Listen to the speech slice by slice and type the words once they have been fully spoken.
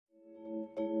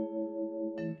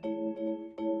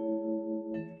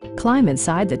climb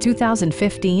inside the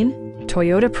 2015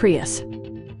 Toyota Prius.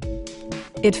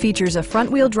 It features a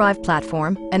front-wheel drive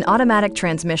platform, an automatic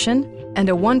transmission, and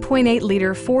a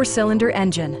 1.8-liter four-cylinder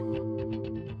engine.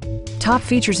 Top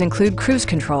features include cruise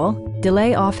control,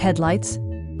 delay-off headlights,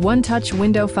 one-touch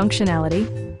window functionality,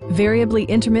 variably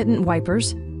intermittent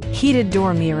wipers, heated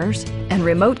door mirrors, and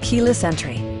remote keyless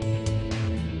entry.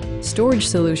 Storage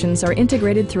solutions are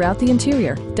integrated throughout the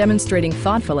interior, demonstrating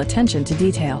thoughtful attention to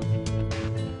detail.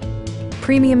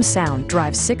 Premium sound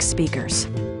drives 6 speakers,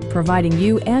 providing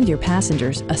you and your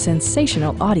passengers a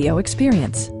sensational audio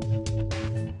experience.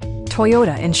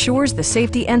 Toyota ensures the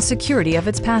safety and security of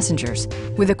its passengers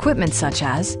with equipment such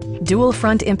as dual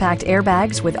front impact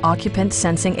airbags with occupant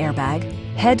sensing airbag,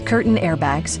 head curtain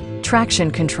airbags, traction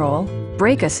control,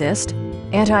 brake assist,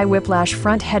 anti-whiplash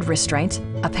front head restraints,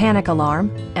 a panic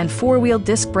alarm, and 4-wheel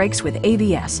disc brakes with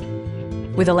ABS.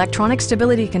 With electronic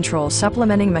stability control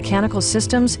supplementing mechanical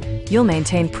systems, you'll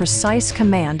maintain precise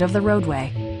command of the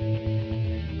roadway.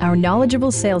 Our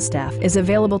knowledgeable sales staff is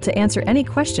available to answer any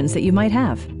questions that you might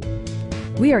have.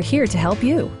 We are here to help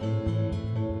you.